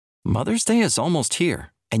Mother's Day is almost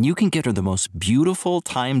here, and you can get her the most beautiful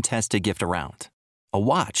time-tested gift around. A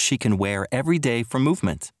watch she can wear every day from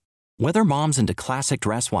Movement. Whether mom's into classic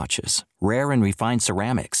dress watches, rare and refined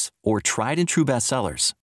ceramics, or tried and true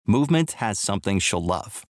bestsellers, Movement has something she'll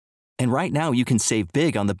love. And right now you can save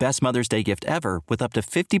big on the best Mother's Day gift ever with up to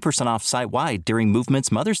 50% off site-wide during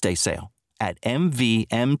Movement's Mother's Day sale at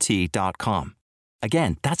MVMT.com.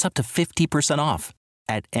 Again, that's up to 50% off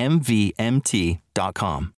at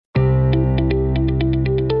MVMT.com.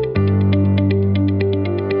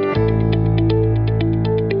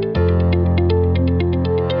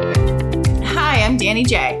 Hi, I'm Danny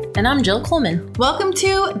J. And I'm Jill Coleman. Welcome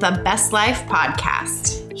to the Best Life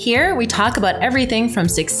Podcast. Here, we talk about everything from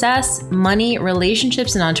success, money,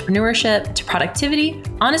 relationships, and entrepreneurship to productivity,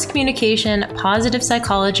 honest communication, positive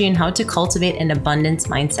psychology, and how to cultivate an abundance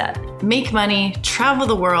mindset. Make money, travel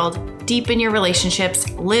the world, deepen your relationships,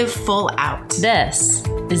 live full out. This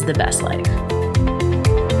is the best life.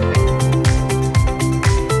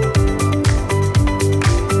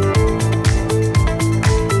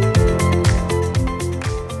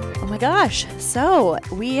 Gosh, so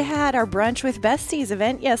we had our Brunch with Besties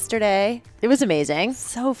event yesterday. It was amazing.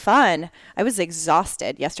 So fun. I was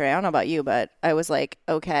exhausted yesterday. I don't know about you, but I was like,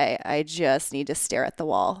 okay, I just need to stare at the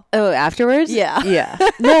wall. Oh, afterwards? Yeah. Yeah.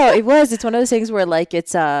 No, it was. It's one of those things where like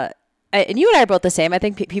it's, and you and I are both the same. I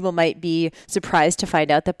think people might be surprised to find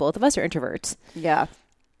out that both of us are introverts. Yeah.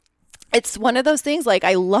 It's one of those things like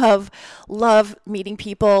I love meeting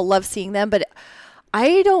people, love seeing them, but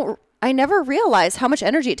I never realized how much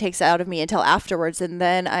energy it takes out of me until afterwards. And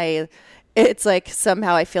then it's like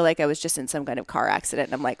somehow I feel like I was just in some kind of car accident.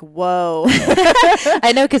 And I'm like, whoa.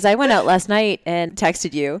 I know, because I went out last night and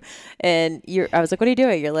texted you and I was like, what are you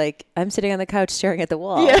doing? You're like, I'm sitting on the couch staring at the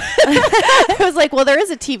wall. Yeah. I was like, well, there is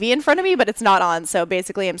a TV in front of me, but it's not on. So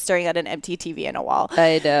basically I'm staring at an empty TV in a wall.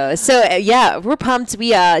 I know. So yeah, we're pumped.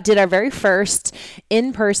 We did our very first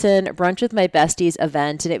in-person Brunch with My Besties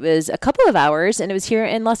event, and it was a couple of hours, and it was here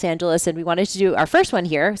in Los Angeles, and we wanted to do our first one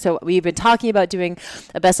here. So we've been talking about doing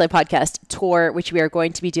a Best Life podcast tour, which we are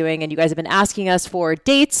going to be doing, and you guys have been asking us for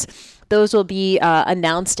dates. Those will be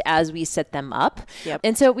announced as we set them up. Yep.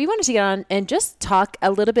 And so we wanted to get on and just talk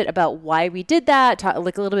a little bit about why we did that, talk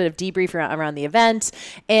like a little bit of debrief around the event.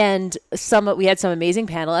 And we had some amazing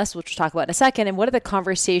panelists, which we'll talk about in a second. And what are the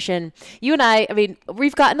conversation, you and I mean,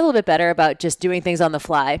 we've gotten a little bit better about just doing things on the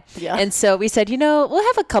fly. Yeah. And so we said, we'll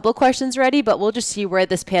have a couple questions ready, but we'll just see where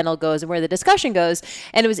this panel goes and where the discussion goes.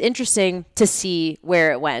 And it was interesting to see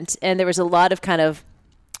where it went. And there was a lot of kind of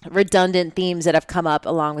redundant themes that have come up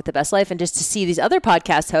along with the best life, and just to see these other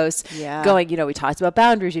podcast hosts going, we talked about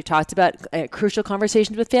boundaries, we've talked about crucial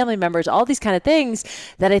conversations with family members, all these kind of things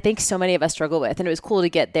that I think so many of us struggle with. And it was cool to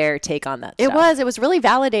get their take on that. It was really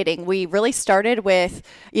validating. We really started with,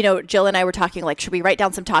 Jill and I were talking like, should we write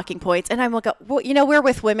down some talking points? And I'm like, well, we're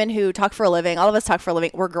with women who talk for a living. All of us talk for a living.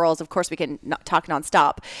 We're girls. Of course we can talk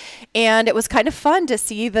nonstop. And it was kind of fun to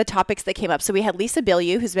see the topics that came up. So we had Lisa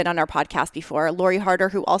Bilyeu, who's been on our podcast before, Lori Harder,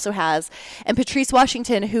 who also has, and Patrice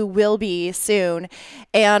Washington, who will be soon.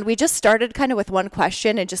 And we just started kind of with one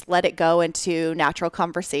question and just let it go into natural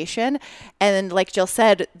conversation. And then, like Jill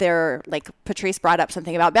said, Patrice brought up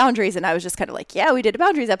something about boundaries, and I was just kind of like, yeah, we did a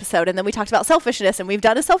boundaries episode. And then we talked about selfishness, and we've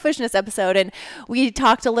done a selfishness episode, and we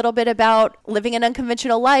talked a little bit about living an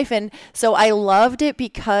unconventional life. And so I loved it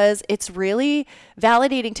because it's really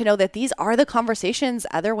validating to know that these are the conversations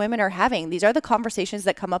other women are having. These are the conversations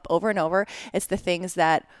that come up over and over. It's the things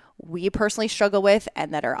that we personally struggle with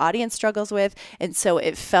and that our audience struggles with. And so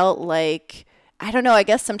it felt like, I don't know, I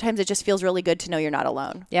guess sometimes it just feels really good to know you're not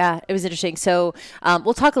alone. Yeah, it was interesting. So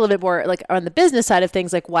we'll talk a little bit more like on the business side of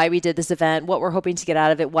things, like why we did this event, what we're hoping to get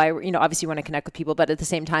out of it, why, obviously we want to connect with people, but at the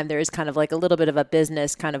same time, there is kind of like a little bit of a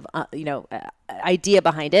business kind of, idea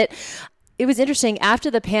behind it. It was interesting after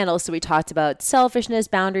the panel. So we talked about selfishness,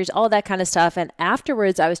 boundaries, all that kind of stuff. And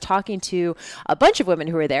afterwards, I was talking to a bunch of women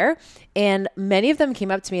who were there, and many of them came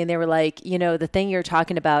up to me and they were like, the thing you're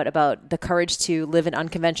talking about the courage to live an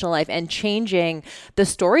unconventional life and changing the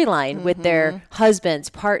storyline with their husbands,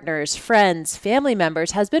 partners, friends, family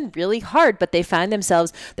members has been really hard, but they find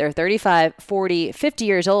themselves, they're 35, 40, 50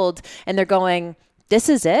 years old, and they're going, this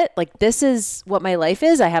is it. Like, this is what my life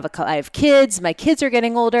is. I have kids. My kids are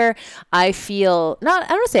getting older. I feel I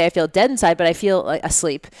don't say I feel dead inside, but I feel like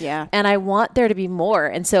asleep. Yeah. And I want there to be more.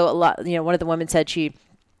 And so one of the women said she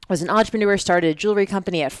was an entrepreneur, started a jewelry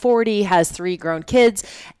company at 40, has 3 grown kids,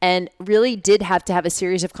 and really did have to have a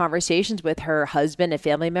series of conversations with her husband and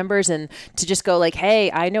family members, and to just go like,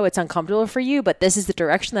 hey, I know it's uncomfortable for you, but this is the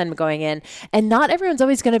direction that I'm going in. And not everyone's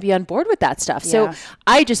always going to be on board with that stuff. So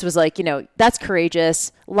I just was like, that's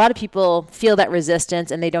courageous. A lot of people feel that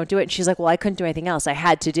resistance and they don't do it. And she's like, well, I couldn't do anything else. I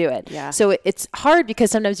had to do it. Yeah. So it's hard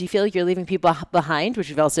because sometimes you feel like you're leaving people behind, which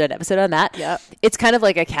we've also had an episode on that. Yep. It's kind of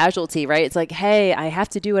like a casualty, right? It's like, hey, I have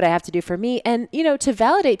to do what I have to do for me. And, to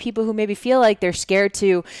validate people who maybe feel like they're scared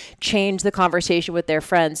to change the conversation with their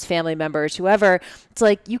friends, family members, whoever, it's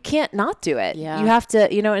like, you can't not do it. Yeah. You have to,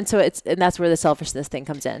 and so and that's where the selfishness thing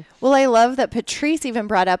comes in. Well, I love that Patrice even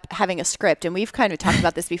brought up having a script, and we've kind of talked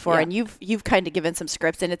about this before, and you've kind of given some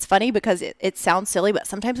scripts, and it's funny because it sounds silly, but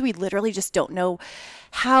sometimes we literally just don't know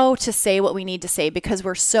how to say what we need to say because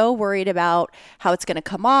we're so worried about how it's going to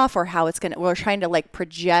come off or how we're trying to like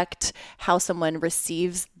project how someone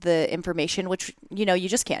receives the information, which, you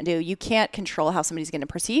just can't do. You can't control how somebody's going to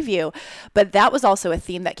perceive you. But that was also a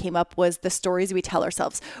theme that came up, was the stories we tell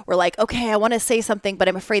ourselves. We're like, okay, I want to say something, but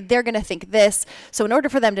I'm afraid they're going to think this. So in order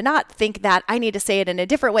for them to not think that, I need to say it in a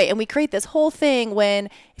different way. And we create this whole thing when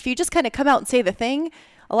if you just kind of come out and say the thing,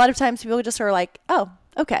 a lot of times people just are like, oh,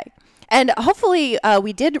 okay. And hopefully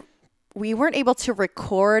we weren't able to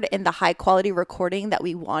record in the high quality recording that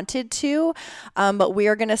we wanted to, but we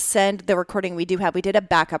are going to send the recording we did a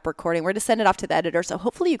backup recording. We're going to send it off to the editor. So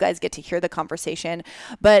hopefully you guys get to hear the conversation.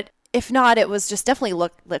 But if not, it was just definitely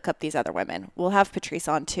look up these other women. We'll have Patrice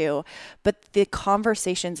on too. But the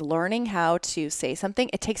conversations, learning how to say something,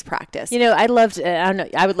 it takes practice. I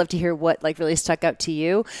would love to hear what like really stuck out to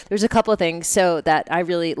you. There's a couple of things that I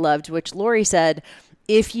really loved, which Lori said,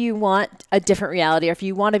 if you want a different reality or if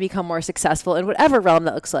you want to become more successful in whatever realm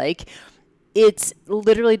that looks like, it's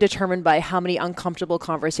literally determined by how many uncomfortable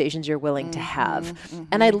conversations you're willing to have. Mm-hmm.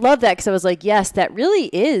 And I love that because I was like, yes, that really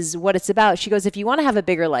is what it's about. She goes, if you want to have a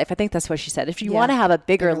bigger life, I think that's what she said. If you want to have a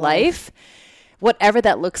bigger life, whatever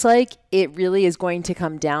that looks like, it really is going to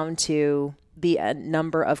come down to the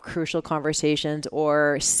number of crucial conversations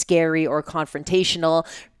or scary or confrontational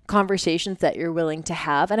conversations that you're willing to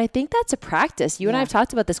have. And I think that's a practice. You and I have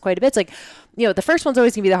talked about this quite a bit. It's like, the first one's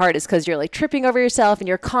always gonna be the hardest because you're like tripping over yourself and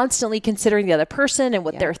you're constantly considering the other person and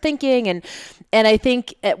what they're thinking. And I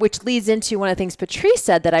think, which leads into one of the things Patrice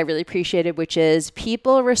said that I really appreciated, which is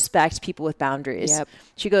people respect people with boundaries. Yep.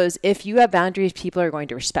 She goes, if you have boundaries, people are going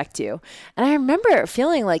to respect you. And I remember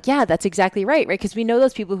feeling like, yeah, that's exactly right? Because we know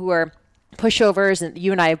those people who are pushovers, and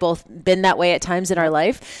you and I have both been that way at times in our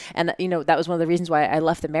life. And, that was one of the reasons why I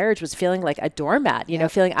left the marriage, was feeling like a doormat,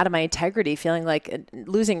 feeling out of my integrity, feeling like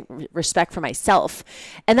losing respect for myself.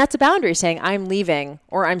 And that's a boundary, saying I'm leaving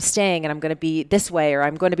or I'm staying and I'm going to be this way or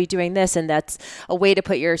I'm going to be doing this. And that's a way to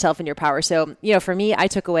put yourself in your power. So, for me, I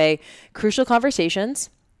took away crucial conversations.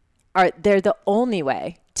 They're the only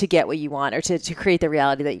way to get what you want or to create the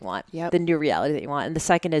reality that you want, the new reality that you want. And the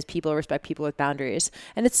second is people respect people with boundaries.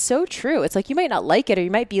 And it's so true. It's like, you might not like it, or you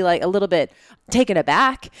might be like a little bit taken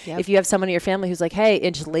aback. If you have someone in your family who's like, hey,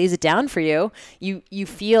 and just lays it down for you, you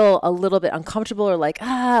feel a little bit uncomfortable or like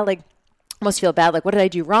almost feel bad. Like, what did I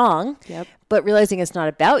do wrong? But realizing it's not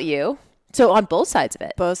about you. So on both sides of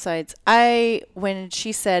it. Both sides. When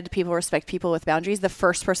she said people respect people with boundaries, the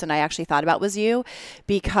first person I actually thought about was you,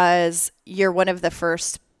 because you're one of the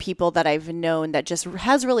first people that I've known that just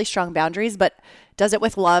has really strong boundaries, but does it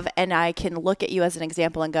with love. And I can look at you as an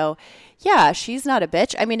example and go, yeah, she's not a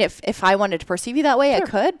bitch. I mean, if I wanted to perceive you that way, I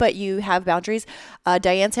could, but you have boundaries.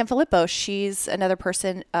 Diane Sanfilippo, she's another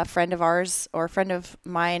person, a friend of ours or a friend of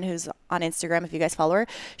mine who's on Instagram, if you guys follow her.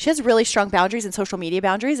 She has really strong boundaries and social media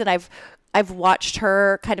boundaries. And I've watched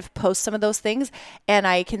her kind of post some of those things, and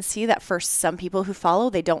I can see that for some people who follow,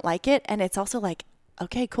 they don't like it. And it's also like,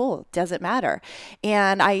 okay, cool. Doesn't matter.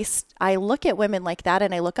 And I look at women like that,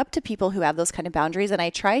 and I look up to people who have those kind of boundaries, and I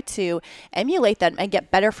try to emulate them and get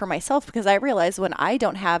better for myself, because I realize when I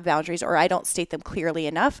don't have boundaries or I don't state them clearly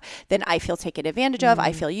enough, then I feel taken advantage of.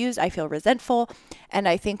 I feel used. I feel resentful. And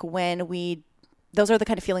I think those are the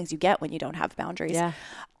kind of feelings you get when you don't have boundaries. Yeah.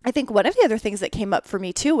 I think one of the other things that came up for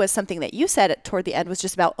me too was something that you said toward the end, was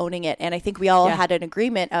just about owning it. And I think we all had an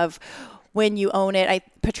agreement of, when you own it.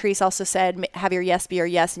 Patrice also said, have your yes be your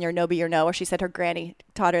yes and your no be your no, or she said her granny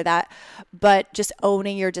taught her that. But just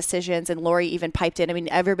owning your decisions, and Lori even piped in. I mean,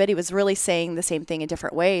 everybody was really saying the same thing in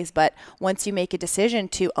different ways. But once you make a decision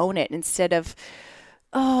to own it, instead of,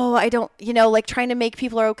 oh, I don't, like trying to make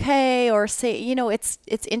people are okay, or say,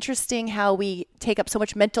 it's interesting how we take up so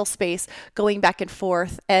much mental space going back and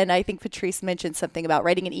forth. And I think Patrice mentioned something about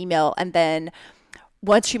writing an email and then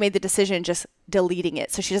once she made the decision, just deleting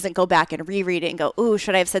it so she doesn't go back and reread it and go, ooh,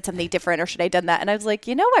 should I have said something different or should I have done that? And I was like,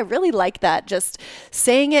 I really like that. Just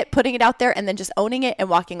saying it, putting it out there, and then just owning it and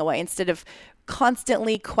walking away instead of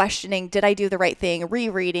constantly questioning, did I do the right thing,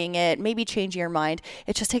 rereading it, maybe changing your mind.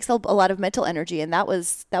 It just takes a lot of mental energy. And that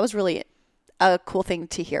was really a cool thing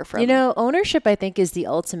to hear from. Ownership, I think, is the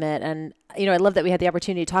ultimate. And, I love that we had the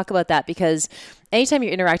opportunity to talk about that, because anytime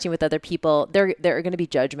you're interacting with other people, there are going to be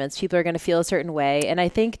judgments. People are going to feel a certain way. And I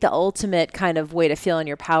think the ultimate kind of way to feel in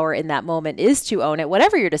your power in that moment is to own it,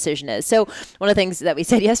 whatever your decision is. So one of the things that we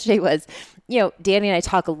said yesterday was, Danny and I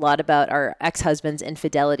talk a lot about our ex-husband's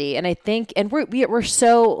infidelity. And I think, and we're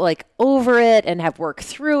so like over it and have worked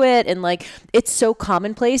through it. And like, it's so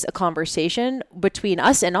commonplace, a conversation between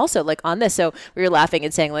us and also like on this. So we were laughing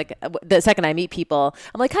and saying like, the second I meet people,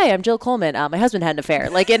 I'm like, hi, I'm Jill Coleman. My husband had an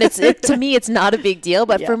affair. Like, and to me, it's not a big deal,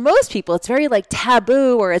 but for most people, it's very like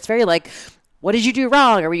taboo, or it's very like, what did you do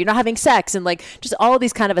wrong? Or were you not having sex? And like, just all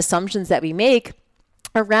these kind of assumptions that we make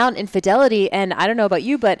around infidelity. And I don't know about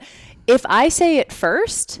you, but if I say it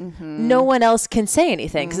first, no one else can say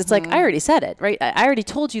anything, because it's like, I already said it, right? I already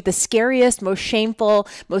told you the scariest, most shameful,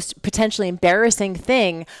 most potentially embarrassing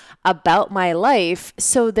thing about my life.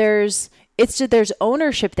 So there's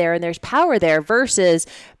ownership there and there's power there versus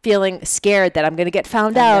feeling scared that I'm going to get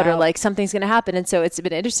found out or like something's going to happen. And so it's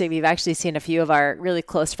been interesting. We've actually seen a few of our really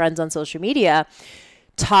close friends on social media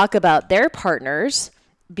talk about their partners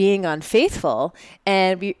being unfaithful.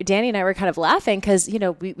 And Danny and I were kind of laughing because,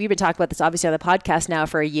 we've been talking about this obviously on the podcast now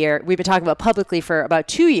for a year. We've been talking about publicly for about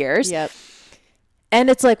 2 years. Yep. And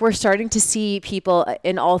it's like we're starting to see people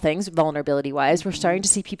in all things, vulnerability wise, we're starting to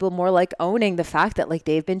see people more like owning the fact that like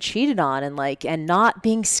they've been cheated on and not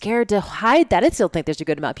being scared to hide that. I still think there's a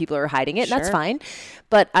good amount of people who are hiding it, and that's fine.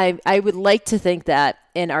 But I would like to think that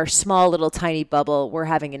in our small little tiny bubble, we're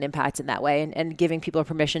having an impact in that way and giving people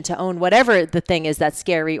permission to own whatever the thing is that's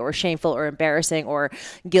scary or shameful or embarrassing or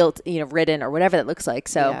guilt, ridden or whatever that looks like.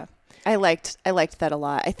 So yeah. I liked that a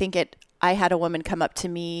lot. I think I had a woman come up to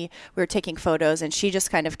me, we were taking photos, and she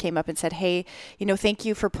just kind of came up and said, hey, thank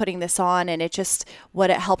you for putting this on. And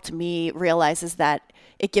what it helped me realize is that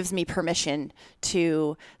it gives me permission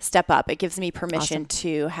to step up. It gives me permission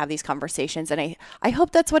to have these conversations. And I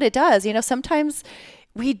hope that's what it does. Sometimes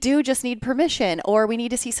we do just need permission, or we need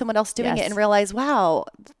to see someone else doing it and realize, wow,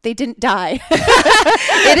 they didn't die.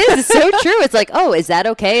 It is. It's so true. It's like, oh, is that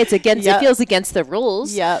okay? It's against, it feels against the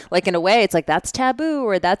rules. Yep. Like in a way, it's like, that's taboo,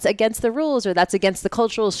 or that's against the rules, or that's against the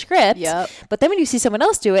cultural script. Yep. But then when you see someone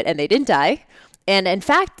else do it and they didn't die, and in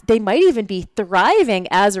fact, they might even be thriving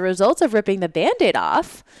as a result of ripping the Band-Aid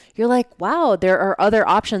off, you're like, wow, there are other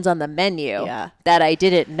options on the menu that I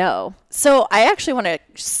didn't know. So I actually want to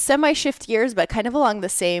semi-shift gears, but kind of along the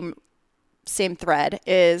same thread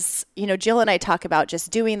is, Jill and I talk about just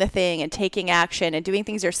doing the thing and taking action and doing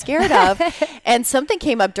things you're scared of. And something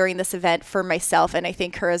came up during this event for myself, and I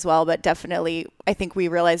think her as well, but definitely I think we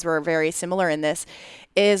realized we're very similar in this,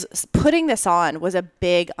 is putting this on was a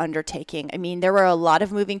big undertaking. I mean, there were a lot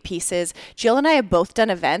of moving pieces. Jill and I have both done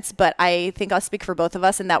events, but I think I'll speak for both of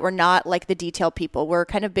us in that we're not like the detail people. We're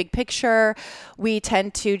kind of big picture. We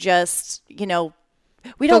tend to just,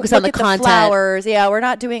 we don't focus on the content. The flowers. Yeah, we're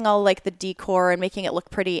not doing all like the decor and making it look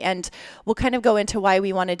pretty. And we'll kind of go into why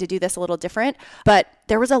we wanted to do this a little different. But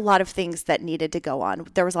there was a lot of things that needed to go on.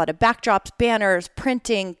 There was a lot of backdrops, banners,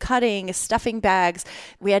 printing, cutting, stuffing bags.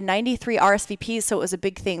 We had 93 RSVPs, so it was a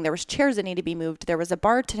big thing. There was chairs that needed to be moved. There was a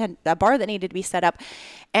bar that needed to be set up.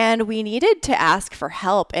 And we needed to ask for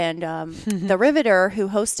help. And the Riveter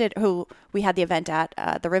who we had the event at,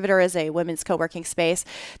 the Riveter is a women's co-working space.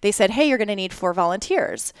 They said, hey, you're going to need 4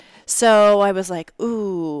 volunteers. So I was like,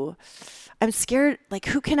 ooh, I'm scared. Like,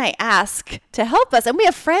 who can I ask to help us? And we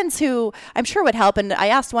have friends who I'm sure would help. And I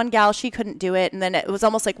asked one gal, she couldn't do it. And then it was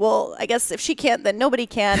almost like, well, I guess if she can't, then nobody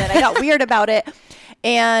can. And I got weird about it.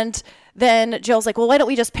 And then Jill's like, well, why don't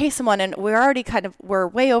we just pay someone? And we're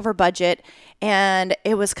way over budget. And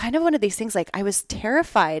it was kind of one of these things, like I was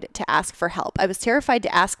terrified to ask for help. I was terrified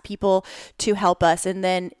to ask people to help us. And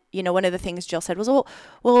then, one of the things Jill said was,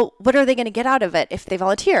 well, what are they going to get out of it if they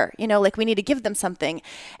volunteer? Like we need to give them something.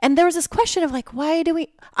 And there was this question of like,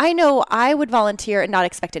 I know I would volunteer and not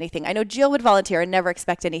expect anything. I know Jill would volunteer and never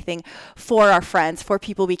expect anything for our friends, for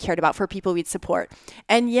people we cared about, for people we'd support.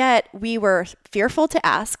 And yet we were fearful to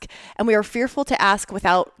ask, and we were fearful to ask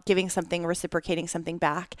without giving something, reciprocating something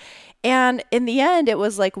back. And in the end, it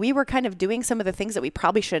was like we were kind of doing some of the things that we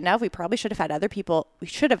probably shouldn't have. We probably should have had other people. We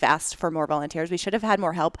should have asked for more volunteers. We should have had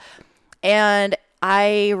more help. And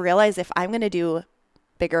I realized if I'm going to do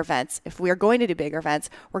bigger events, if we are going to do bigger events,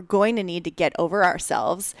 we're going to need to get over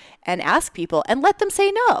ourselves and ask people and let them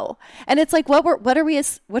say no. And it's like, what are we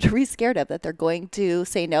scared of, that they're going to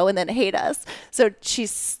say no and then hate us? So she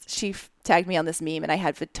tagged me on this meme and I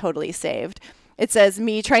had it totally saved. It says,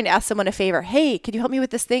 me trying to ask someone a favor. Hey, could you help me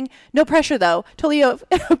with this thing? No pressure though. Totally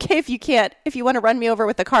okay if you can't. If you want to run me over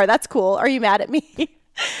with the car, that's cool. Are you mad at me?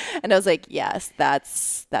 And I was like, yes,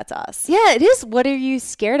 that's us. Yeah, it is. What are you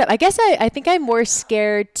scared of? I guess I think I'm more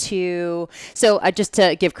scared to. So just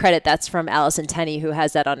to give credit, that's from Allison Tenney, who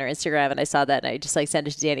has that on her Instagram. And I saw that and I just like sent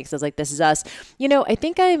it to Danny because I was like, this is us. I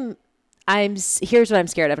think here's what I'm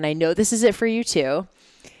scared of. And I know this is it for you too.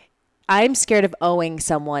 I'm scared of owing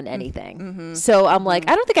someone anything. Mm-hmm. So I'm like,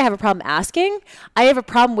 I don't think I have a problem asking. I have a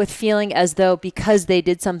problem with feeling as though because they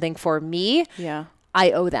did something for me,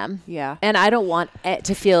 I owe them. Yeah. And I don't want it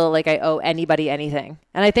to feel like I owe anybody anything.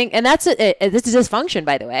 And I think, and this is dysfunction,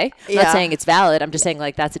 by the way. I'm not saying it's valid. I'm just saying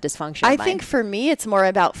like that's a dysfunction. I think for me, it's more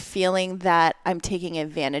about feeling that I'm taking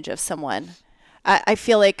advantage of someone. I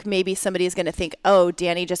feel like maybe somebody is going to think, oh,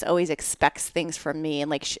 Danny just always expects things from me. And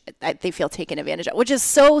like they feel taken advantage of, which is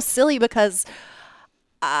so silly because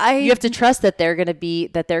you have to trust that they're going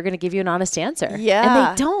to give you an honest answer. Yeah.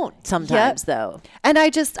 And they don't sometimes though. And I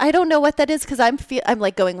don't know what that is. Cause I'm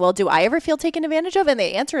like going, well, do I ever feel taken advantage of? And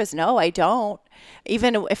the answer is no, I don't.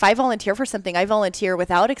 Even if I volunteer for something, I volunteer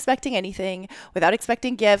without expecting anything, without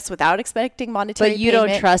expecting gifts, without expecting monetary But you payment.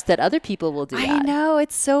 Don't trust that other people will do that. I know.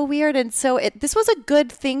 It's so weird. And so this was a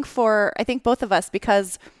good thing for, I think, both of us,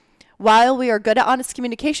 because while we are good at honest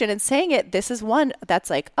communication and saying it, this is one that's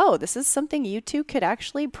like, oh, this is something you two could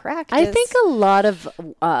actually practice. I think a lot of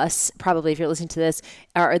us, probably if you're listening to this,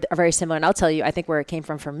 are very similar. And I'll tell you, I think where it came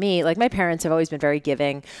from me, like my parents have always been very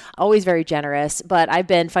giving, always very generous, but I've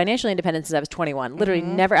been financially independent since I was 21, literally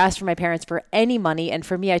never asked for my parents for any money. And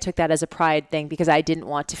for me, I took that as a pride thing because I didn't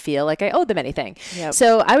want to feel like I owed them anything. Yep.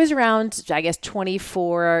 So I was around, I guess,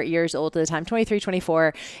 24 years old at the time, 23,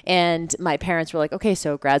 24. And my parents were like, okay,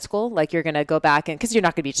 so grad school, like you're going to go back and because you're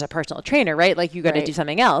not going to be just a personal trainer, right? Like you got to do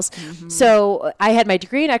something else. Mm-hmm. So I had my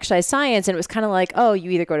degree in exercise science and it was kind of like, oh, you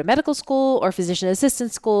either go to medical school or physician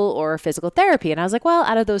assistant school or physical therapy. And I was like, well,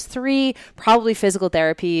 out of those three, probably physical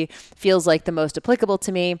therapy feels like the most applicable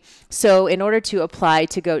to me. So in order to apply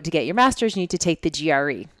to get your master's, you need to take the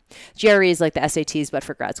GRE. GRE is like the SATs, but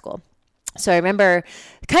for grad school. So I remember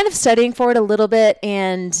kind of studying for it a little bit,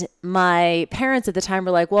 and my parents at the time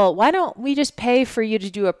were like, well, why don't we just pay for you to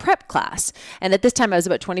do a prep class? And at this time I was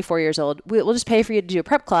about 24 years old. We'll just pay for you to do a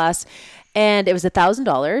prep class. And it was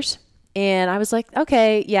 $1,000. And I was like,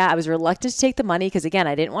 okay, yeah, I was reluctant to take the money because again,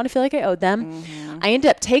 I didn't want to feel like I owed them. Mm-hmm. I ended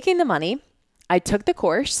up taking the money. I took the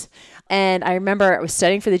course. And I remember I was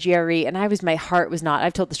studying for the GRE and my heart was not,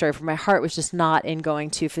 I've told the story before, my heart was just not in going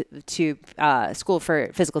to school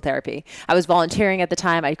for physical therapy. I was volunteering at the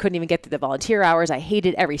time. I couldn't even get through the volunteer hours. I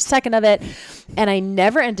hated every second of it. And I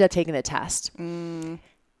never ended up taking the test. And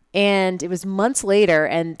it was months later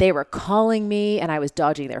and they were calling me and I was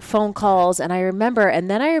dodging their phone calls. And I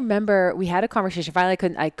remember we had a conversation.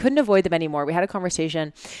 Finally, I couldn't avoid them anymore. We had a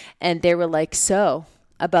conversation and they were like, so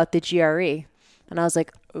about the GRE. And I was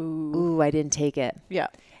like, ooh, I didn't take it. Yeah.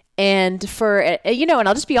 And and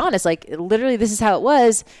I'll just be honest, like literally this is how it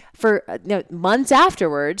was for months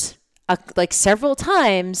afterwards, like several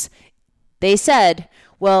times they said,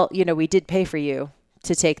 well, we did pay for you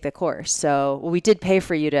to take the course. So we did pay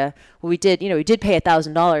for you we did pay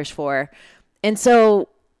 $1,000 for. And so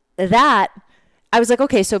that I was like,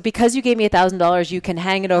 okay, so because you gave me $1,000, you can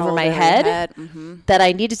hang it over my head that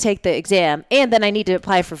I need to take the exam, and then I need to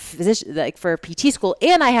apply for for PT school,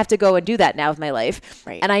 and I have to go and do that now with my life.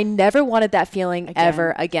 Right. And I never wanted that feeling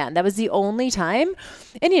ever again. That was the only time.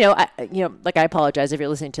 And I apologize if you're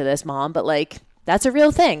listening to this, Mom, but like that's a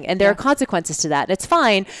real thing, and there are consequences to that, and it's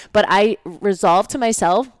fine. But I resolved to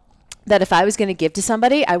myself that if I was going to give to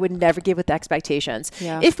somebody, I would never give with expectations.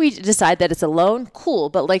 Yeah. If we decide that it's a loan, cool.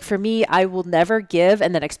 But like for me, I will never give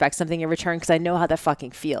and then expect something in return because I know how that fucking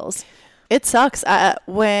feels. It sucks.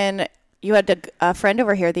 When you had a friend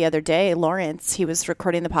over here the other day, Lawrence, he was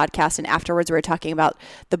recording the podcast and afterwards we were talking about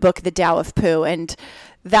the book, The Tao of Pooh. And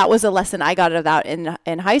that was a lesson I got out of that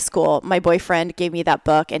in high school. My boyfriend gave me that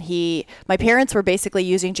book and my parents were basically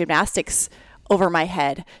using gymnastics over my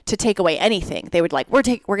head to take away anything. They would like, we're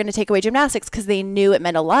going to take away gymnastics because they knew it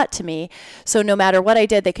meant a lot to me. So no matter what I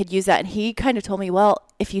did, they could use that. And he kind of told me, well,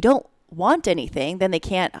 if you don't want anything, then they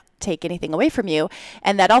can't take anything away from you.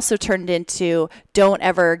 And that also turned into don't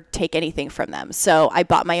ever take anything from them. So I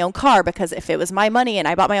bought my own car because if it was my money and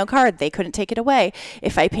I bought my own car, they couldn't take it away.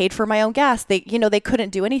 If I paid for my own gas, they couldn't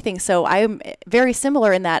do anything. So I'm very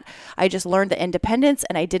similar in that I just learned the independence,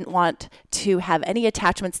 and I didn't want to have any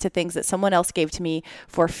attachments to things that someone else gave to me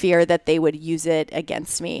for fear that they would use it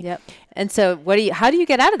against me. Yep. And so how do you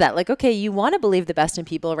get out of that? Like, okay, you want to believe the best in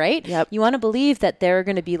people, right? Yep. You want to believe that they're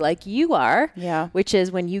going to be like you are, yeah. Which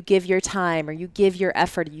is when you give your time or you give your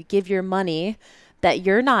effort, or you give your money, that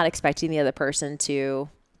you're not expecting the other person to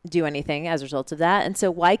do anything as a result of that. And so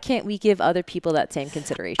why can't we give other people that same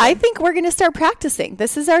consideration? I think we're going to start practicing.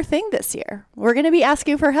 This is our thing this year. We're going to be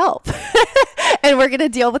asking for help and we're going to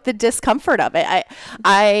deal with the discomfort of it.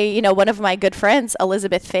 One of my good friends,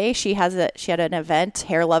 Elizabeth Fay, she had an event,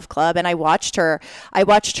 Hair Love Club, and I watched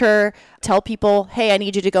her tell people, hey, I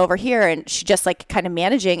need you to go over here. And she just like kind of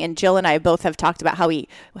managing. And Jill and I both have talked about how we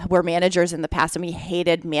were managers in the past and we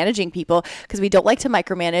hated managing people because we don't like to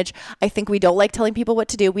micromanage. I think we don't like telling people what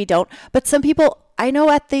to do. We don't. But some people, I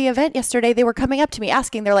know at the event yesterday, they were coming up to me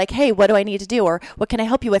asking, they're like, hey, what do I need to do? Or what can I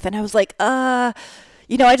help you with? And I was like, I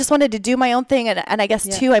just wanted to do my own thing. And I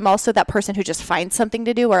guess too, I'm also that person who just finds something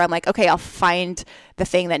to do where I'm like, okay, I'll find the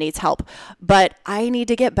thing that needs help. But I need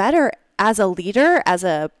to get better as a leader, as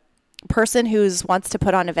a person who wants to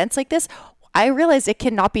put on events like this. I realized it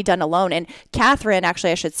cannot be done alone. And Catherine,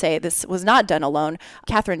 actually, I should say this was not done alone.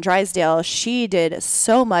 Catherine Drysdale, she did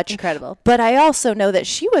so much. Incredible. But I also know that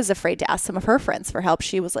she was afraid to ask some of her friends for help.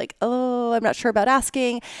 She was like, oh, I'm not sure about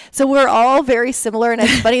asking. So we're all very similar. And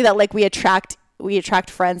it's funny that like we attract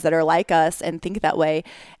friends that are like us and think that way.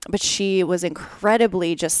 But she was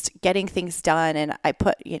incredibly just getting things done. And I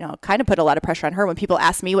put a lot of pressure on her when people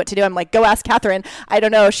ask me what to do. I'm like, go ask Catherine. I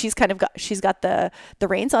don't know. She's got the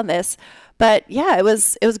reins on this. But yeah, it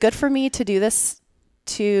was good for me to do this,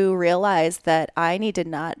 to realize that I need to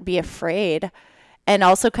not be afraid, and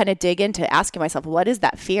also kind of dig into asking myself, what is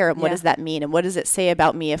that fear and what does that mean? And what does it say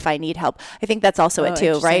about me if I need help? I think that's also it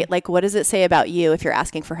too, right? Like, what does it say about you if you're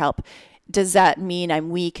asking for help? Does that mean I'm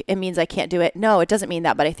weak? It means I can't do it? No, it doesn't mean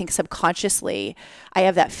that. But I think subconsciously I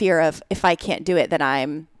have that fear of if I can't do it, then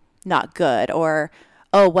I'm not good. Or,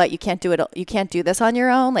 oh, what? You can't do it. You can't do this on your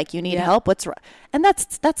own. Like you need help. What's wrong? And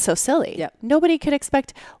that's so silly. Yep. Nobody could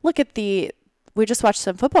expect. Look at we just watched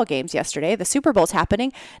some football games yesterday. The Super Bowl's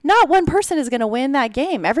happening. Not one person is going to win that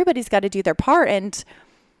game. Everybody's got to do their part. And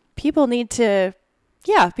people need to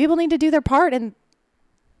do their part. And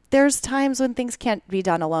there's times when things can't be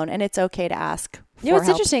done alone, and it's okay to ask for what's help.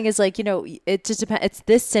 interesting is like, it just depends. It's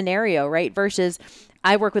this scenario, right? Versus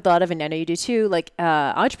I work with a lot of, and I know you do too, like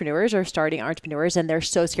entrepreneurs or starting entrepreneurs, and they're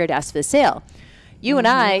so scared to ask for the sale. You and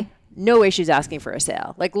I, no issues asking for a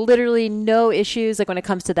sale, like literally no issues. Like when it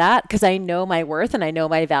comes to that, because I know my worth and I know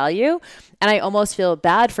my value, and I almost feel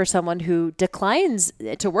bad for someone who declines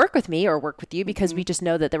to work with me or work with you because we just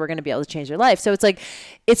know that we're going to be able to change their life. So it's like,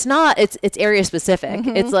 it's area specific.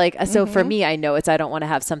 It's like, so for me, I know I don't want to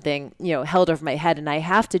have something, held over my head, and I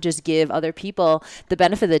have to just give other people the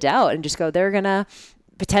benefit of the doubt and just go,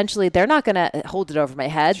 potentially they're not going to hold it over my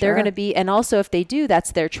head. Sure. They're going to be, and also if they do,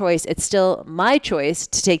 that's their choice. It's still my choice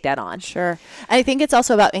to take that on. Sure. And I think it's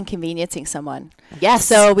also about inconveniencing someone. Yes.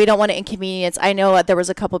 So we don't want to inconvenience. I know there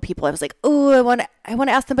was a couple of people I was like, oh, I want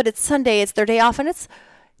to ask them, but it's Sunday, it's their day off. And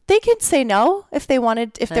they could say no if they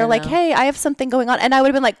wanted, if they're like, hey, I have something going on. And I would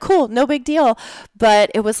have been like, cool, no big deal.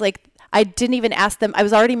 But it was like, I didn't even ask them. I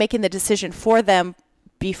was already making the decision for them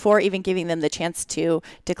before even giving them the chance to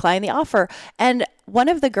decline the offer. And one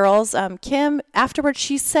of the girls, Kim, afterwards,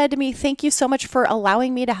 she said to me, thank you so much for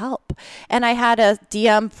allowing me to help. And I had a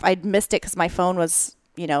DM, I'd missed it because my phone was,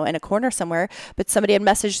 in a corner somewhere, but somebody had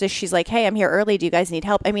messaged this. She's like, hey, I'm here early. Do you guys need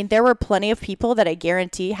help? I mean, there were plenty of people that I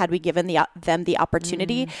guarantee had we given them the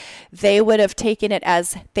opportunity, they would have taken it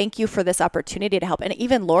as thank you for this opportunity to help. And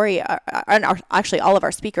even Lori, and actually all of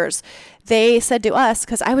our speakers, they said to us,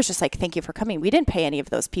 because I was just like, thank you for coming. We didn't pay any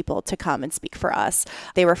of those people to come and speak for us.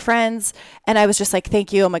 They were friends. And I was just like,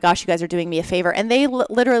 thank you. Oh my gosh, you guys are doing me a favor. And they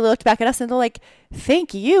literally looked back at us and they're like,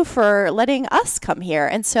 thank you for letting us come here.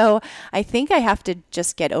 And so I think I have to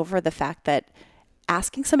just get over the fact that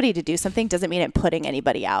asking somebody to do something doesn't mean I'm putting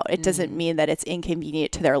anybody out. It doesn't mean that it's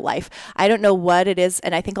inconvenient to their life. I don't know what it is.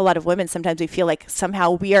 And I think a lot of women, sometimes we feel like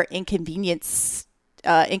somehow we are inconveniencing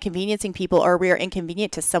people, or we are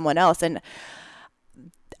inconvenient to someone else. And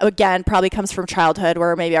again, probably comes from childhood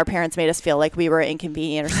where maybe our parents made us feel like we were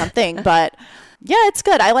inconvenient or something. But yeah, it's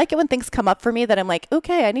good. I like it when things come up for me that I'm like,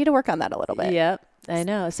 okay, I need to work on that a little bit. Yep. I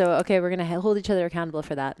know. So, okay, we're going to hold each other accountable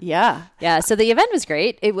for that. Yeah. Yeah. So the event was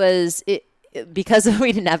great. because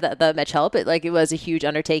we didn't have the much help, it was a huge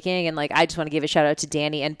undertaking. And I just want to give a shout out to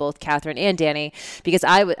Danny and both Catherine and Danny, because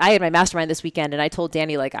I had my mastermind this weekend, and I told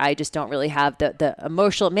Danny, I just don't really have the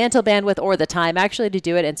emotional mental bandwidth or the time actually to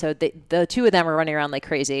do it. And so the two of them are running around like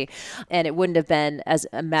crazy, and it wouldn't have been as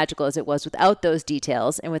magical as it was without those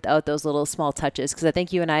details and without those little small touches. Because I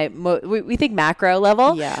think you and I, we think macro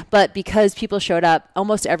level, but because people showed up,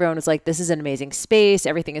 almost everyone was like, this is an amazing space.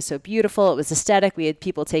 Everything is so beautiful. It was aesthetic. We had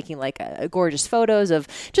people taking gorgeous photos of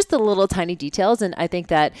just the little tiny details. And I think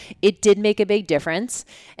that it did make a big difference.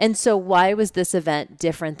 And so why was this event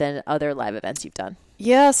different than other live events you've done?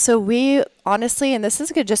 Yeah, so we honestly, and this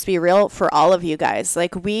is going to just be real for all of you guys,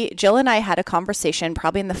 Jill and I had a conversation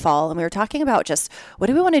probably in the fall, and we were talking about just what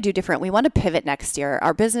do we want to do different? We want to pivot next year.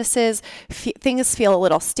 Our businesses, things feel a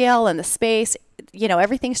little stale in the space.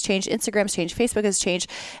 Everything's changed. Instagram's changed. Facebook has changed.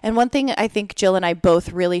 And one thing I think Jill and I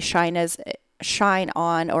both really shine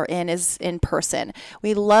on or in is in person.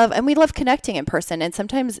 We love connecting in person, and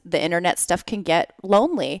sometimes the internet stuff can get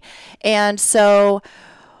lonely. And so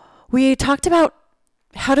we talked about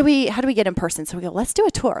how do we get in person? So we go, let's do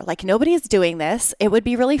a tour. Nobody's doing this. It would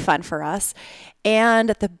be really fun for us. And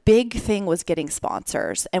the big thing was getting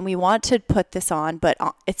sponsors, and we want to put this on, but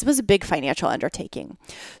it was a big financial undertaking.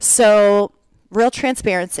 So real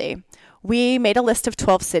transparency. We made a list of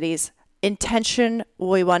 12 cities. Intention,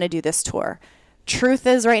 we want to do this tour. Truth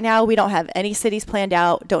is right now, we don't have any cities planned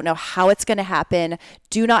out, don't know how it's going to happen,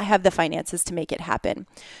 do not have the finances to make it happen.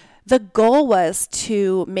 The goal was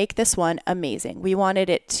to make this one amazing. We wanted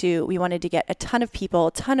to get a ton of people,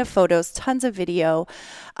 a ton of photos, tons of video,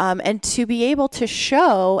 and to be able to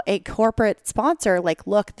show a corporate sponsor,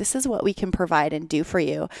 look, this is what we can provide and do for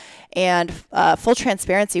you. And full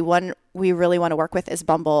transparency, one we really want to work with is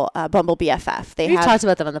Bumble BFF. We've talked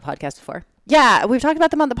about them on the podcast before. Yeah, we've talked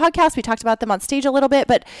about them on the podcast. We talked about them on stage a little bit,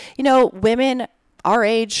 but women our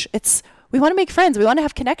age, we want to make friends. We want to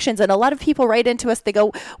have connections. And a lot of people write into us. They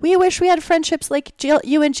go, we wish we had friendships like Jill,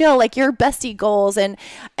 you and Jill, your bestie goals and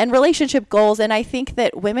relationship goals. And I think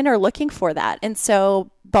that women are looking for that. And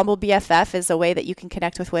so Bumble BFF is a way that you can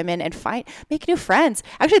connect with women and make new friends.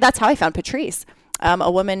 Actually, that's how I found Patrice. A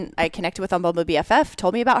woman I connected with on Bumble BFF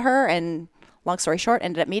told me about her, and long story short,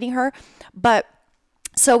 ended up meeting her. But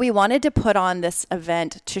so we wanted to put on this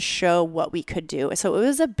event to show what we could do. So it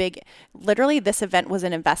was literally this event was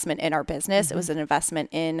an investment in our business. Mm-hmm. It was an investment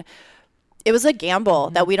it was a gamble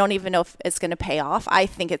that we don't even know if it's going to pay off. I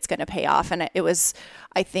think it's going to pay off. And it was,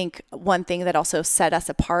 I think, one thing that also set us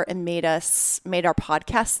apart and made our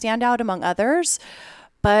podcast stand out among others.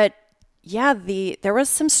 But yeah, there was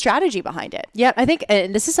some strategy behind it. Yeah, I think,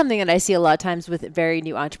 and this is something that I see a lot of times with very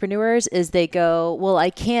new entrepreneurs, is they go, well,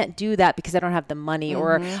 I can't do that because I don't have the money,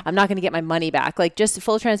 or I'm not going to get my money back. Just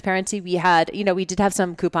full transparency, we had, we did have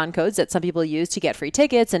some coupon codes that some people use to get free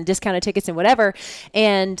tickets and discounted tickets and whatever.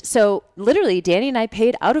 And so literally Danny and I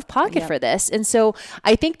paid out of pocket for this. And so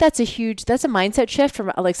I think that's a mindset shift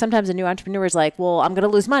from sometimes a new entrepreneur is like, well, I'm going to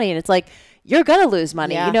lose money. And it's like, you're going to lose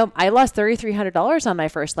money. Yeah. I lost $3,300 on my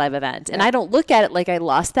first live event. And I don't look at it like I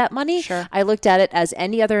lost that money. Sure. I looked at it as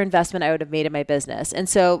any other investment I would have made in my business. And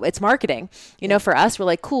so it's marketing. For us, we're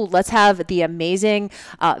like, cool, let's have the amazing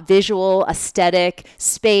visual, aesthetic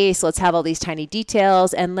space. Let's have all these tiny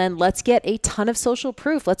details. And then let's get a ton of social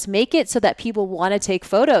proof. Let's make it so that people want to take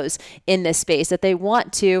photos in this space, that they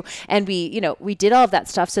want to. And we did all of that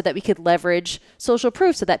stuff so that we could leverage social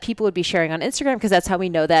proof so that people would be sharing on Instagram, because that's how we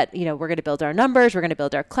know that, we're going to build our numbers, we're going to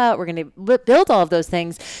build our clout, we're going to build all of those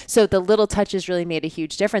things. So the little touches really made a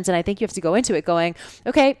huge difference. And I think you have to go into it going,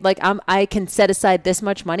 okay, I can set aside this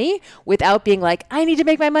much money without being like, I need to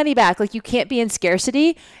make my money back. You can't be in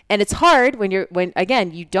scarcity. And it's hard when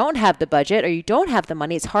again, you don't have the budget or you don't have the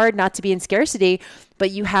money. It's hard not to be in scarcity,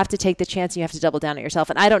 but you have to take the chance and you have to double down on yourself.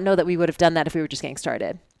 And I don't know that we would have done that if we were just getting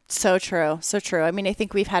started. So true. So true. I mean, I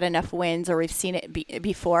think we've had enough wins, or we've seen it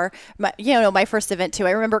before. My first event too,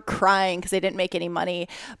 I remember crying because I didn't make any money,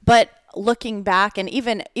 but looking back, and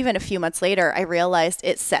even a few months later, I realized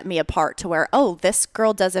it set me apart to where, oh, this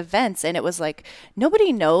girl does events. And it was like,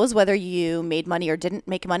 nobody knows whether you made money or didn't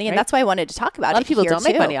make money. And that's why I wanted to talk about it. A lot of people don't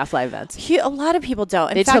make money off live events. A lot of people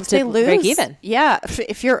don't. In fact, they lose. Break even. Yeah.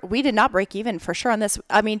 We did not break even for sure on this.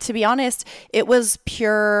 I mean, to be honest, it was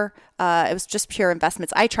pure It was just pure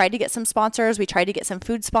investments. I tried to get some sponsors. We tried to get some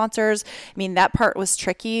food sponsors. I mean, that part was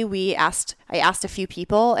tricky. I asked a few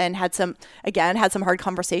people and had some hard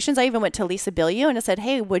conversations. I even went to Lisa Bilyeu and I said,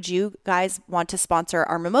 hey, would you guys want to sponsor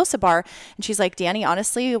our mimosa bar? And she's like, Danny,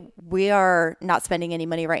 honestly, we are not spending any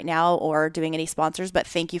money right now or doing any sponsors, but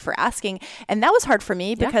thank you for asking. And that was hard for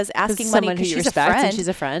me because asking money, because she's a friend. And she's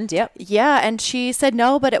a friend. Yep. Yeah. And she said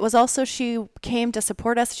no, but it was also, she came to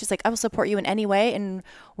support us. She's like, I will support you in any way. And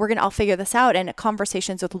I'll figure this out. And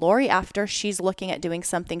conversations with Lori after, she's looking at doing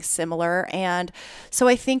something similar. And so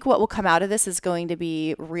I think what will come out of this is going to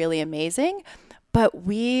be really amazing, but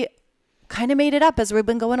we kind of made it up as we've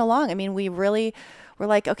been going along. I mean, we're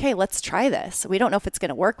like, okay, let's try this. We don't know if it's going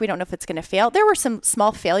to work. We don't know if it's going to fail. There were some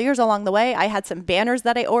small failures along the way. I had some banners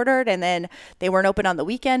that I ordered and then they weren't open on the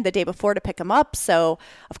weekend, the day before, to pick them up. So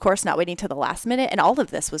of course, not waiting till the last minute. And all of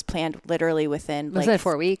this was planned literally within like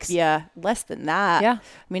 4 weeks. Yeah. Less than that. Yeah.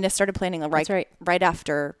 I mean, I started planning right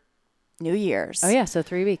after New Year's. Oh yeah. So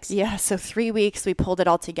 3 weeks. Yeah. So 3 weeks, we pulled it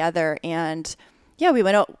all together and yeah, we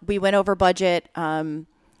went over budget.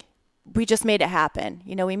 We just made it happen.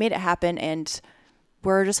 We made it happen and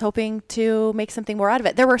we're just hoping to make something more out of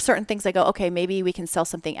it. There were certain things I go, okay, maybe we can sell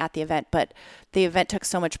something at the event, but the event took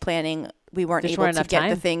so much planning. We weren't able to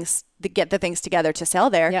get the things together to sell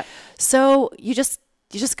there. Yep. So you just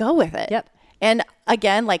go with it. Yep. And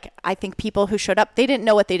again, like, I think people who showed up, they didn't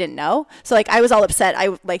know what they didn't know. So like, I was all upset.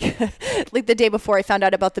 I like the day before I found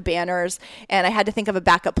out about the banners and I had to think of a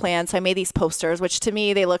backup plan. So I made these posters, which to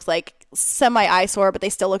me, they looked like semi eyesore, but they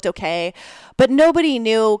still looked okay. But nobody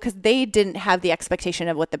knew because they didn't have the expectation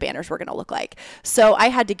of what the banners were going to look like. So I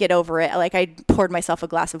had to get over it. Like, I poured myself a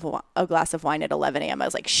glass of wine at 11 a.m. I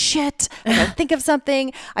was like, shit, I gotta think of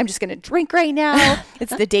something. I'm just going to drink right now.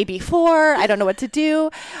 It's the day before. I don't know what to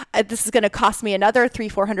do. This is going to cost me another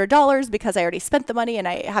 $300-400 because I already spent the money and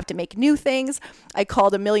I have to make new things. I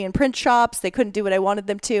called a million print shops. They couldn't do what I wanted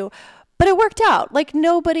them to, but it worked out. Like,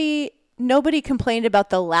 nobody complained about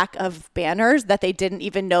the lack of banners that they didn't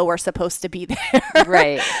even know were supposed to be there.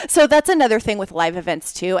 Right. So that's another thing with live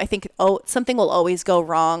events too. I think, something will always go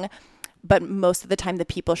wrong, but most of the time the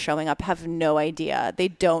people showing up have no idea. They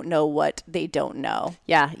don't know what they don't know.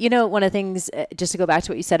 Yeah. One of the things, just to go back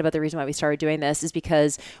to what you said about the reason why we started doing this, is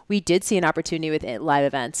because we did see an opportunity with live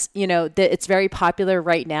events. It's very popular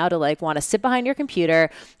right now to want to sit behind your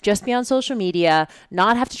computer, just be on social media,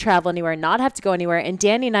 not have to travel anywhere, not have to go anywhere. And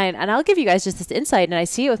Danny and I, and I'll give you guys just this insight, and I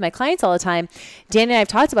see it with my clients all the time. Danny and I have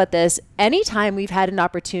talked about this. Anytime we've had an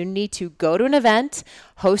opportunity to go to an event,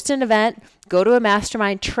 host an event, go to a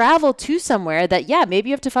mastermind, travel to somewhere that, maybe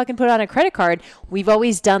you have to fucking put on a credit card. We've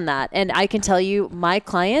always done that. And I can tell you, my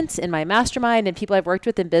clients in my mastermind and people I've worked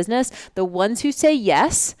with in business, the ones who say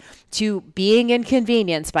yes to being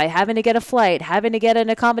inconvenienced by having to get a flight, having to get an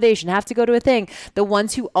accommodation, have to go to a thing, the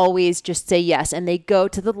ones who always just say yes and they go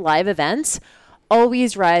to the live events,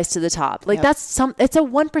 always rise to the top. Like, yep. It's a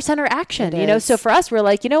 1%er action, So for us, we're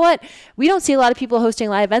like, you know what? We don't see a lot of people hosting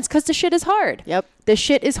live events because the shit is hard. Yep. The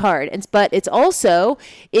shit is hard. But it's also,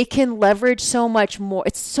 it can leverage so much more.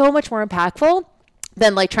 It's so much more impactful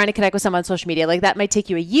than trying to connect with someone on social media. Like, that might take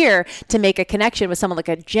you a year to make a connection with someone, like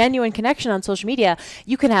a genuine connection on social media.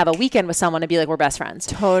 You can have a weekend with someone and be like, we're best friends.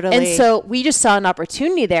 Totally. And so we just saw an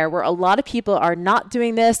opportunity there where a lot of people are not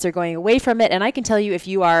doing this. They're going away from it. And I can tell you, if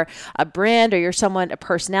you are a brand or you're a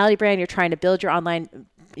personality brand, you're trying to build your online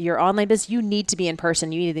business, you need to be in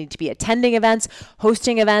person. You need to be attending events,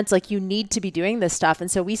 hosting events. You need to be doing this stuff. And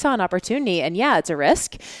so we saw an opportunity, and it's a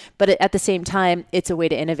risk, but at the same time, it's a way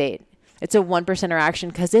to innovate. It's a 1%er action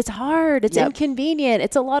because it's hard. It's inconvenient.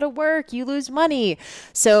 It's a lot of work. You lose money.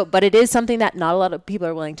 So, but it is something that not a lot of people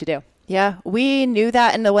are willing to do. Yeah, we knew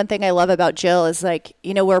that. And the one thing I love about Jill is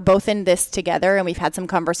we're both in this together and we've had some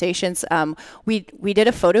conversations. We did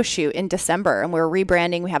a photo shoot in December and we're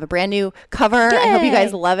rebranding. We have a brand new cover. Yay! I hope you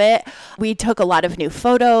guys love it. We took a lot of new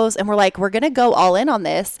photos and we're like, we're going to go all in on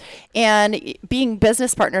this. And being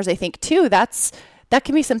business partners, I think too, that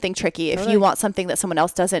can be something tricky if you want something that someone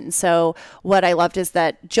else doesn't. And so what I loved is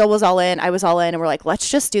that Jill was all in, I was all in, and we're like, let's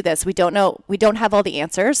just do this. We don't know. We don't have all the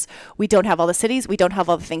answers. We don't have all the cities. We don't have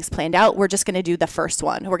all the things planned out. We're just going to do the first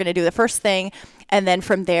one. We're going to do the first thing. And then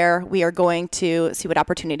from there, we are going to see what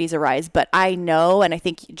opportunities arise. But I know, and I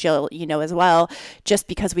think Jill, as well, just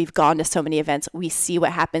because we've gone to so many events, we see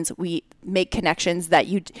what happens. We make connections that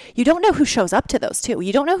you don't know who shows up to those too.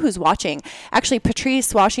 You don't know who's watching. Actually,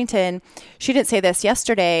 Patrice Washington, she didn't say this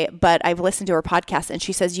yesterday, but I've listened to her podcast and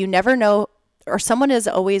she says, you never know or someone is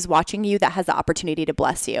always watching you that has the opportunity to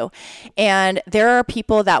bless you. And there are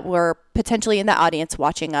people that were potentially in the audience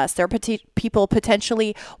watching us. There are people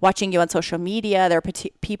potentially watching you on social media. There are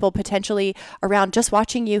people potentially around just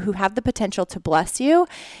watching you who have the potential to bless you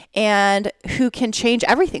and who can change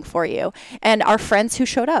everything for you. And our friends who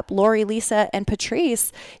showed up, Lori, Lisa, and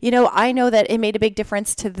Patrice, I know that it made a big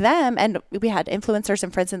difference to them. And we had influencers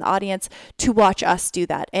and friends in the audience to watch us do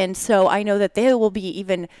that. And so I know that they will be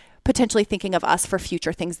even potentially thinking of us for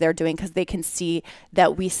future things they're doing because they can see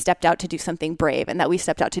that we stepped out to do something brave and that we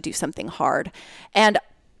stepped out to do something hard. And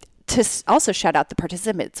to also shout out the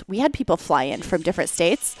participants, we had people fly in from different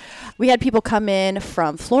states. We had people come in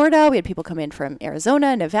from Florida. We had people come in from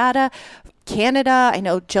Arizona, Nevada, Canada. I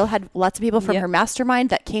know Jill had lots of people from her mastermind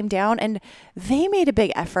that came down, and they made a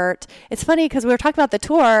big effort. It's funny because we were talking about the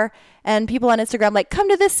tour and people on Instagram like, come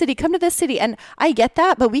to this city. And I get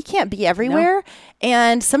that, but we can't be everywhere. No.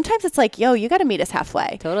 And sometimes it's like, yo, you got to meet us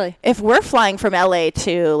halfway. Totally. If we're flying from LA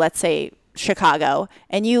to, let's say, Chicago,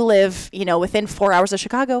 and you live, within 4 hours of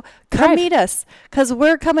Chicago, come meet us, because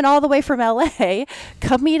we're coming all the way from LA.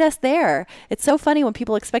 Come meet us there. It's so funny when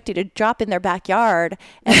people expect you to drop in their backyard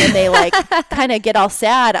and then they like kind of get all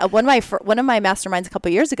sad. One of my masterminds a couple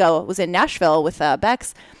of years ago was in Nashville with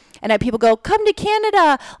Bex, and I had people go, come to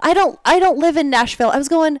Canada. I don't live in Nashville. I was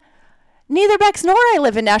going, neither Bex nor I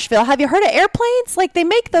live in Nashville. Have you heard of airplanes? Like, they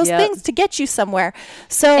make those things to get you somewhere.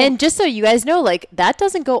 So, and just so you guys know, like, that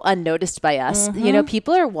doesn't go unnoticed by us.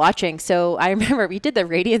 People are watching. So I remember we did the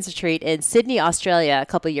Radiance Retreat in Sydney, Australia a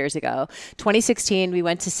couple of years ago. 2016, we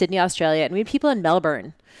went to Sydney, Australia, and we had people in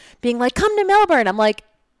Melbourne being like, come to Melbourne. I'm like,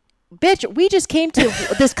 bitch, we just came to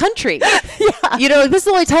this country. This is the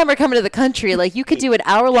only time we're coming to the country. Like, you could do an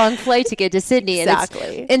hour-long flight to get to Sydney.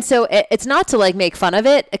 Exactly. And so it's not to like make fun of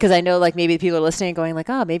it, because I know like maybe people are listening going like,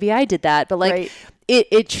 oh, maybe I did that. But like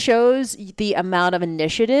it shows the amount of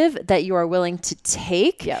initiative that you are willing to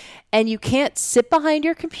take. Yep. And you can't sit behind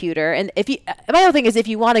your computer. And my whole thing is, if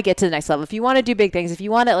you want to get to the next level, if you want to do big things, if you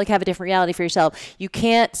want to like have a different reality for yourself, you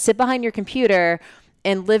can't sit behind your computer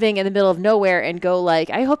and living in the middle of nowhere and go like,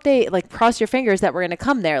 I hope they like cross your fingers that we're going to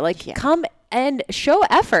come there. Like, come and show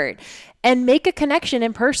effort and make a connection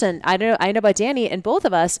in person. I know about Danny and both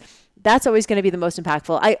of us, that's always going to be the most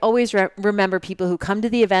impactful. I always remember people who come to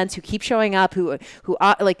the events, who keep showing up, who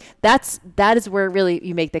are like, that is where really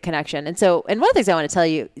you make the connection. And so, and one of the things I want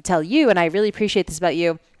to tell you, and I really appreciate this about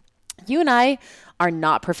you, you and I are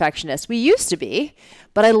not perfectionists. We used to be,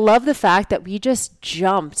 but I love the fact that we just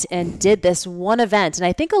jumped and did this one event. And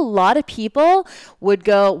I think a lot of people would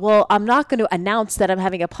go, well, I'm not going to announce that I'm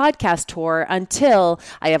having a podcast tour until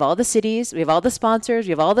I have all the cities, we have all the sponsors,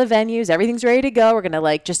 we have all the venues, everything's ready to go. We're going to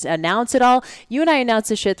like just announce it all. You and I announced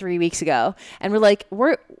this shit 3 weeks ago, and we're like,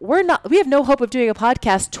 we have no hope of doing a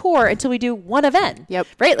podcast tour until we do one event. Yep.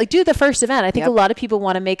 Right? Like, do the first event. I think a lot of people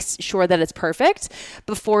want to make sure that it's perfect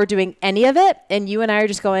before doing any of it. And you and I are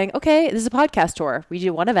just going, okay, this is a podcast tour. We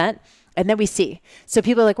do one event and then we see. So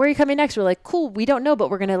people are like, where are you coming next? We're like, cool, we don't know, but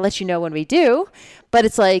we're going to let you know when we do. But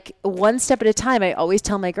it's like one step at a time. I always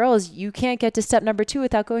tell my girls, you can't get to step number 2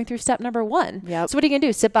 without going through step number 1. Yep. So what are you going to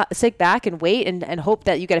do? Sit back and wait and hope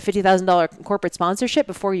that you get a $50,000 corporate sponsorship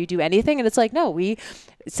before you do anything? And it's like, no, we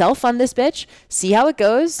self-fund this bitch, see how it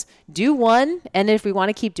goes, do one, and if we want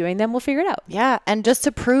to keep doing them, we'll figure it out. Yeah, and just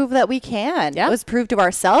to prove that we can. Yeah. It was prove to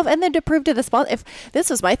ourselves, and then to prove to the sponsor. If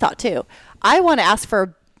this was my thought too, I want to ask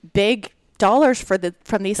for big dollars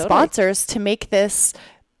from these sponsors to make this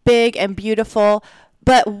big and beautiful.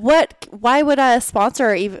 But why would a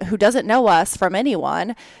sponsor even who doesn't know us from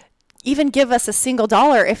anyone even give us a single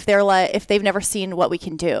dollar if they've never seen what we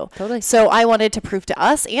can do? Totally. So I wanted to prove to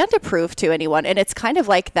us and to prove to anyone. And it's kind of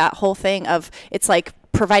like that whole thing of, it's like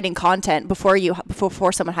providing content before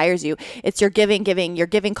someone hires you. It's you're giving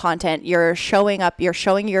content, you're showing up, you're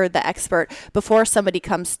showing you're the expert before somebody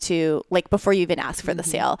comes to, like, before you even ask for the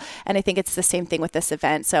sale. And I think it's the same thing with this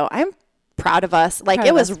event. So I'm proud of us. Like,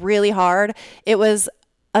 it was really hard. It was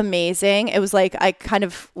amazing. It was like, I kind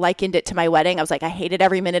of likened it to my wedding. I was like, I hated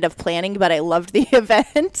every minute of planning, but I loved the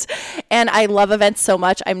event. And I love events so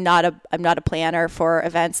much. I'm not a planner for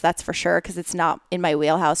events, that's for sure, because it's not in my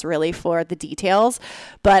wheelhouse really for the details.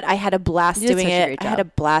 But I had a blast doing it. I had a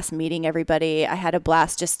blast meeting everybody. I had a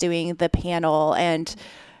blast just doing the panel, and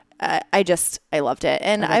I loved it.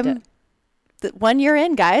 And I'm 1 year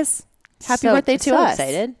in, guys. Happy birthday to us.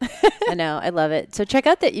 Excited. I know. I love it. So check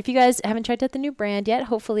out if you guys haven't checked out the new brand yet,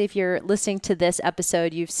 hopefully if you're listening to this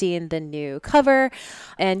episode, you've seen the new cover.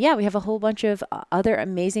 And yeah, we have a whole bunch of other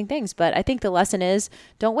amazing things. But I think the lesson is,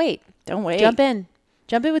 don't wait. Jump in.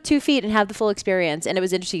 jump in with 2 feet and have the full experience. And it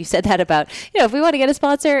was interesting. You said that about, if we want to get a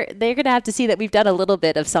sponsor, they're going to have to see that we've done a little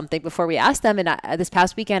bit of something before we ask them. And this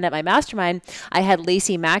past weekend at my mastermind, I had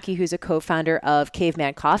Lacey Mackey, who's a co-founder of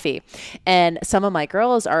Caveman Coffee. And some of my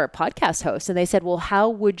girls are podcast hosts. And they said, well, how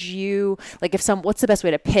would you, what's the best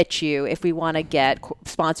way to pitch you if we want to get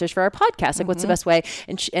sponsors for our podcast? Like, what's the best way?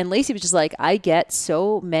 And Lacey was just like, I get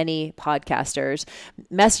so many podcasters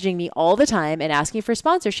messaging me all the time and asking for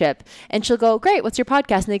sponsorship. And she'll go, great, what's your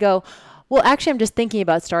podcast? And they go, well, actually, I'm just thinking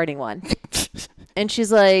about starting one. And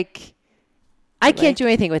she's like, I can't do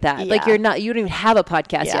anything with that. Yeah. You don't even have a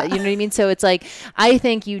podcast yet. You know what I mean? So it's like, I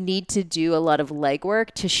think you need to do a lot of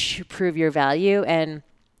legwork to prove your value. And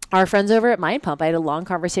our friends over at Mind Pump, I had a long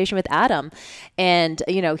conversation with Adam, and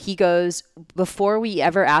he goes, before we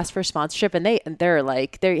ever ask for sponsorship, and they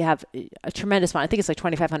have a tremendous amount. I think it's like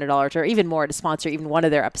 $2,500 or even more to sponsor even one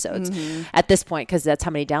of their episodes at this point, because that's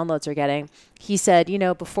how many downloads they're getting. He said,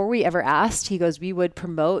 before we ever asked, he goes, we would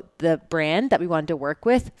promote the brand that we wanted to work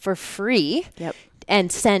with for free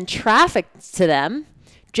and send traffic to them,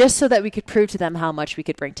 just so that we could prove to them how much we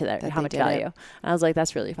could bring to them, how much value. And I was like,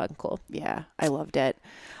 that's really fucking cool. Yeah, I loved it.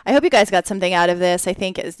 I hope you guys got something out of this. I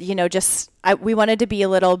think, we wanted to be a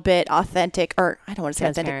little bit authentic, or I don't want to say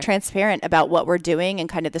authentic, transparent about what we're doing and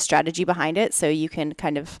kind of the strategy behind it. So you can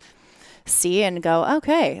kind of see and go,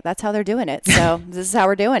 okay, that's how they're doing it. So this is how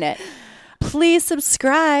we're doing it. Please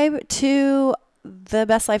subscribe to the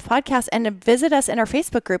Best Life Podcast and visit us in our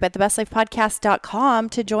Facebook group at thebestlifepodcast.com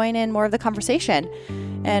to join in more of the conversation.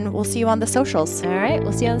 And we'll see you on the socials. All right.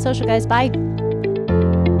 We'll see you on the social, guys. Bye.